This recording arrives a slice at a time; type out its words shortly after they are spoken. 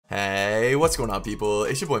what's going on, people?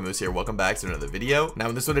 It's your boy Moose here. Welcome back to another video. Now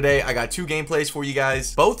in this one today, I got two gameplays for you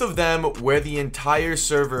guys, both of them where the entire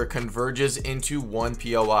server converges into one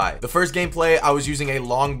POI. The first gameplay, I was using a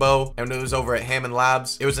longbow and it was over at Hammond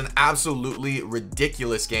Labs. It was an absolutely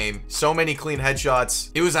ridiculous game. So many clean headshots.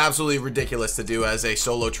 It was absolutely ridiculous to do as a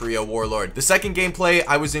solo trio warlord. The second gameplay,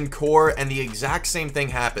 I was in core and the exact same thing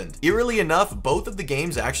happened. Eerily enough, both of the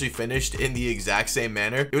games actually finished in the exact same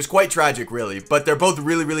manner. It was quite tragic, really, but they're both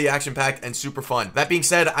really action-packed and super fun. That being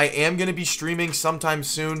said, I am going to be streaming sometime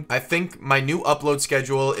soon. I think my new upload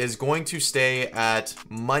schedule is going to stay at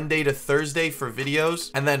Monday to Thursday for videos,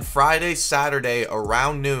 and then Friday, Saturday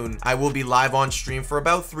around noon, I will be live on stream for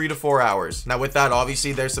about 3 to 4 hours. Now with that,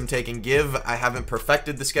 obviously there's some take and give. I haven't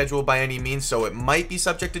perfected the schedule by any means, so it might be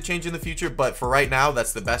subject to change in the future, but for right now,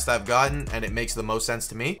 that's the best I've gotten, and it makes the most sense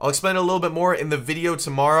to me. I'll explain a little bit more in the video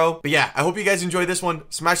tomorrow, but yeah, I hope you guys enjoyed this one.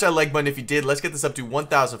 Smash that like button if you did. Let's get this up to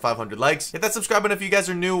 1,500 likes. Hit that subscribe button if you guys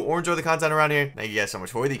are new or enjoy the content around here. Thank you guys so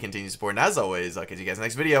much for the continued support, and as always, I'll catch you guys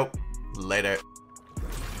next video. Later.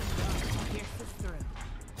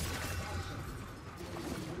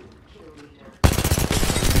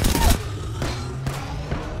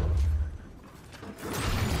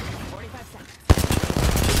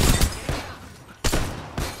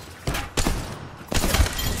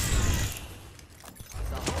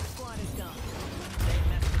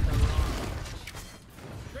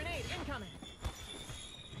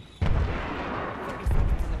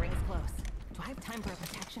 Time for a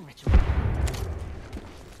protection ritual.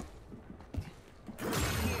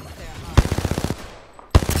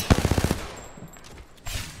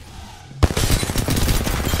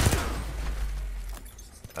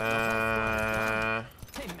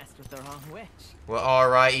 They messed with the wrong witch. Well,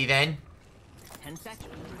 alrighty then. 10 seconds.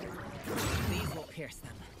 These will pierce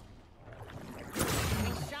them.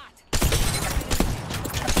 Getting shot.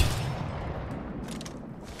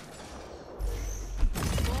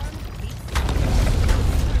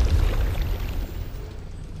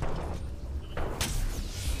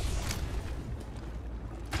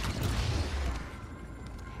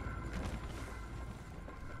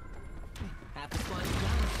 Half the squad is done.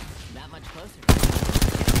 That much closer.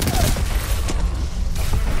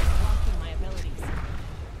 Blocking my abilities.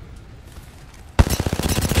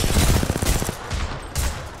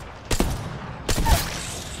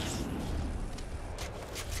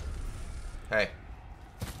 Hey.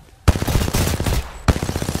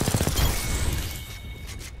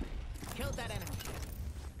 Killed that enemy.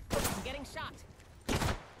 I'm getting shot.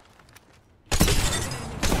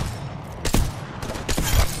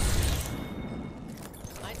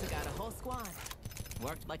 I took out a whole squad.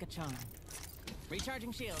 Worked like a charm.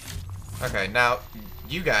 Recharging shield. Okay, now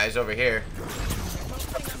you guys over here.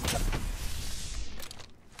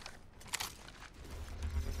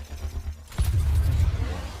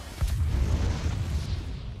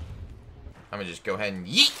 I'm gonna just go ahead and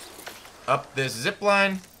yeet up this zip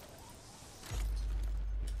line.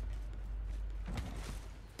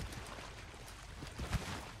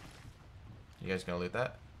 You guys gonna loot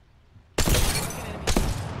that?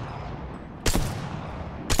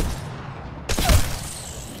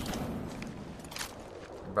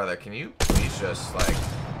 Brother, can you please just like...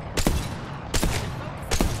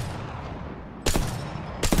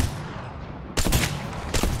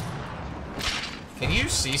 Can you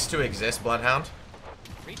cease to exist, Bloodhound?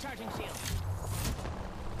 Recharging shield.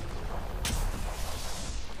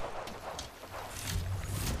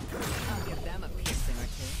 I'll give them a piercing or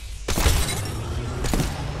two.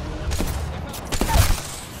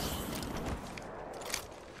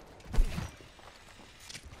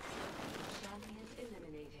 Champion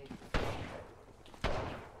eliminated.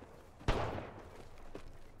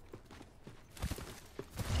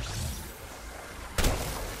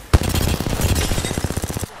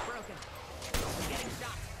 Broken. I'm getting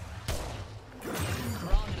shot.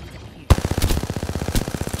 Strong enough to defuse.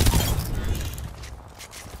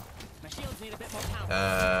 My shields need a bit more power.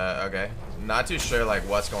 Okay. Not too sure, like,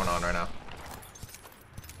 what's going on right now.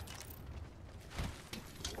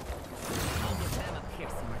 I'll give them a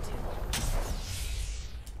piercing or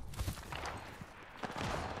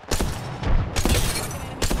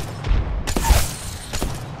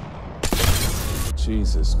two.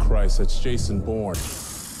 Jesus Christ, that's Jason Bourne. The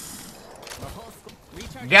whole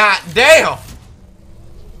recharging. God damn!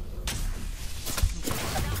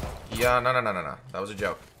 Yeah, no. That was a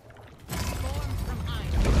joke. Form from iron.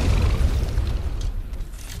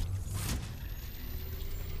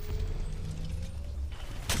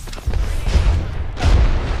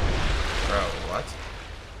 Bro, what?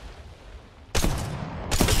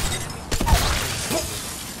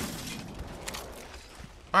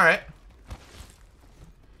 Alright.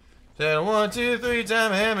 Said 1, 2, 3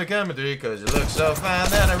 time hammer coming through, cause you look so fine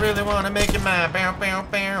that I really wanna make you mine. Bow, bow,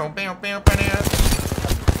 bow, bow, bow, bow.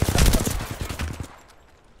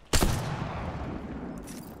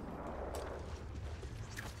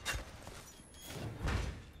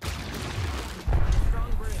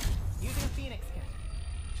 Strong brew. Using Phoenix kit.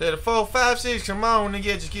 Said a 4, 5, 6, come on and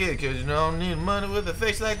get your kid, cause you don't need money with a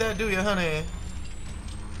face like that, do you, honey?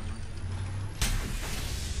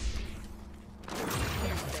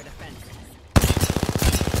 Here's their defense.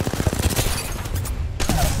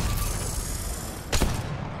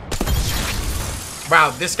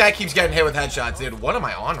 Wow, this guy keeps getting hit with headshots, dude. What am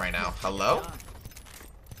I on right now? Hello?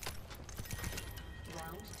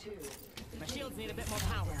 Round 2. My shields need a bit more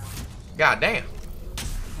power. God damn.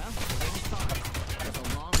 Well, there's a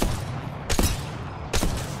long walk.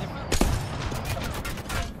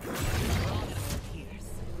 We're all gonna work heaters.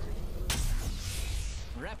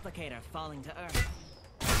 Replicator falling to earth.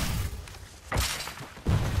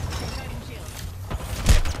 Recharging shield.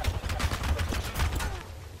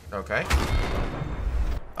 Okay.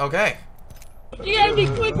 Okay. You gotta be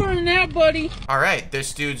quicker than that, buddy. Alright,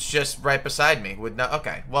 this dude's just right beside me with no.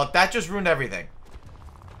 Okay. Well, that just ruined everything.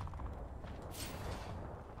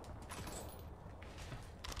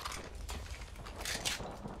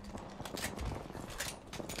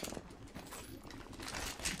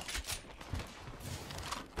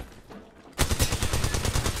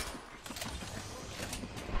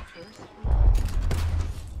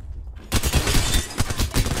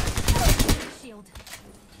 Shield.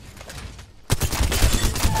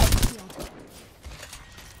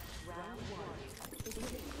 Round 1.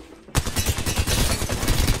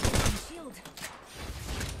 Shield.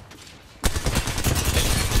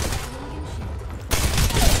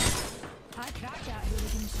 I cracked that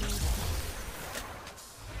hooligan shield.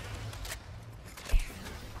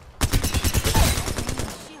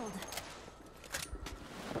 Shield.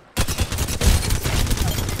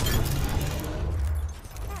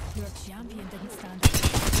 Your champion didn't stand up.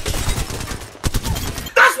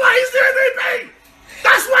 That's why he's the MVP!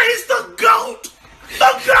 That's why he's the GOAT!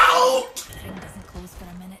 The GOAT! Ring doesn't close for a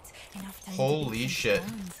minute. Enough time. Holy to get shit. some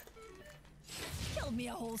plans. Killed me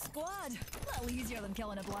a whole squad. A little easier than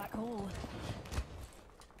killing a black hole.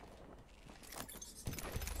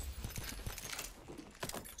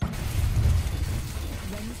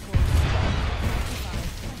 Rings full. 45.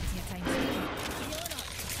 Plenty of time to keep healing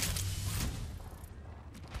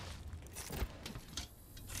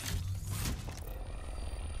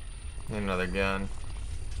up. Another gun.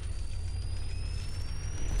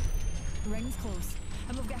 Rings close.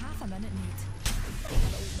 And we've got half a minute need. A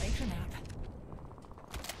little micro nap.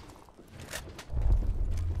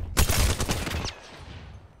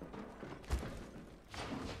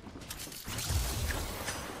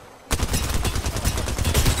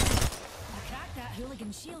 I cracked that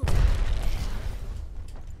hooligan shield.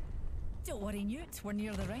 Don't worry, Newt. We're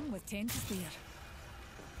near the ring with 10 to spare.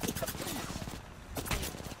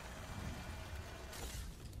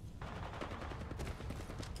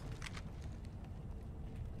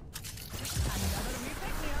 Another wee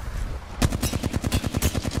pick-me-up.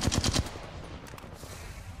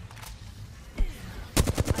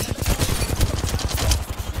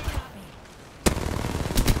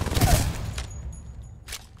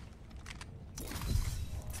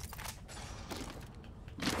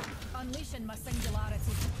 Unleashing my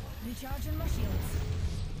singularity. Recharging my shields.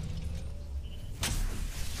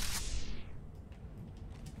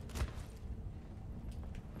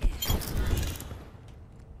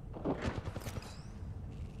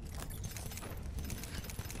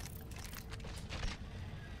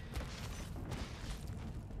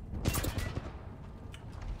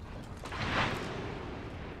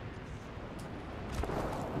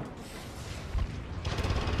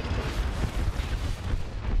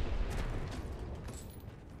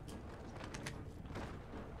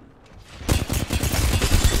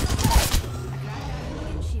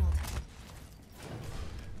 Shield.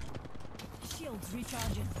 Shields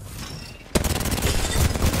recharging.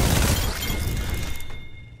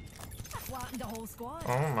 I flattened the whole squad.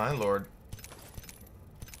 Oh my lord.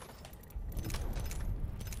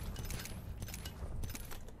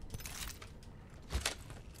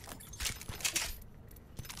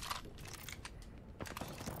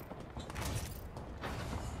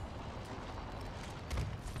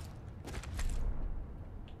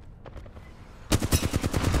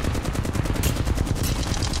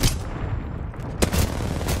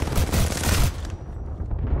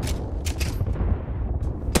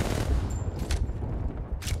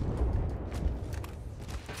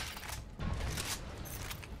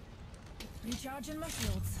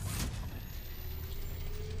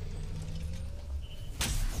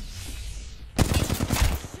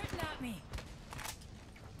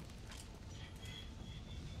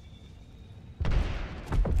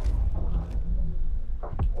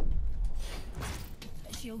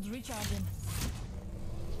 Shields recharging.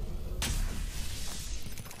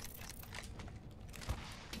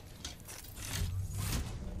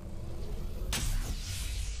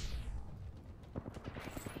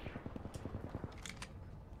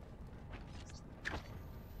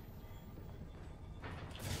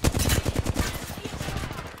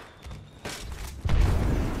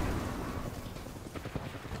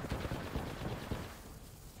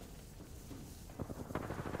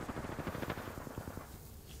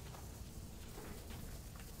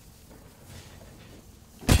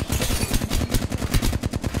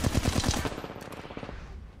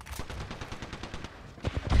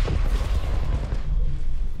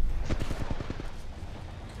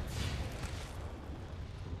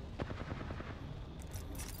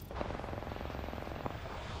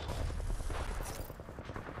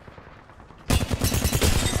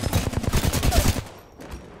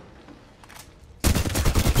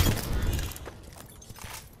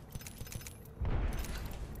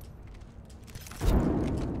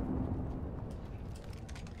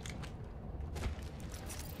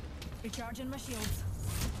 Recharging my shields.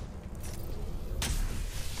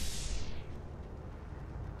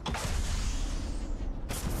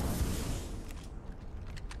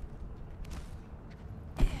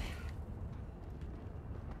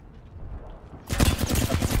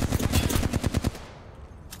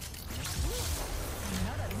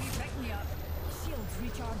 Another wee pick me up. Shields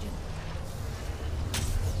recharging.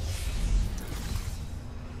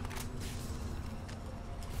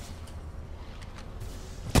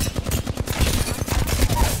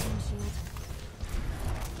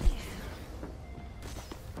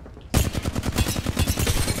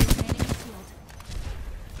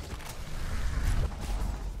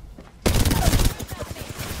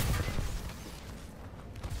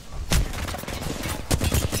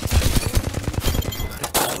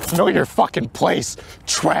 Know your fucking place,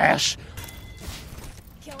 trash.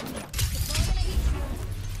 Kill me. Deploying a heat shield.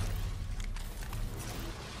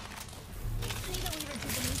 Need a wee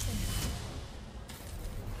rejuvenation.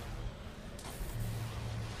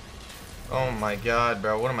 Oh my god,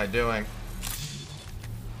 bro. What am I doing?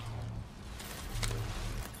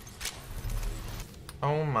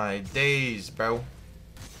 Oh my days, bro.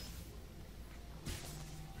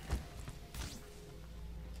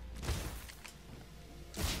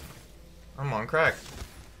 I'm on crack.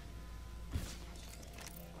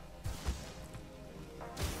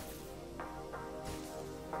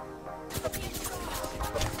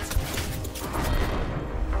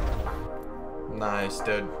 Nice,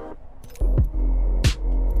 dude.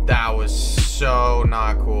 That was so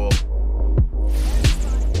not cool.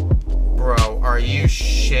 Bro, are you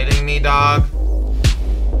shitting me, dog?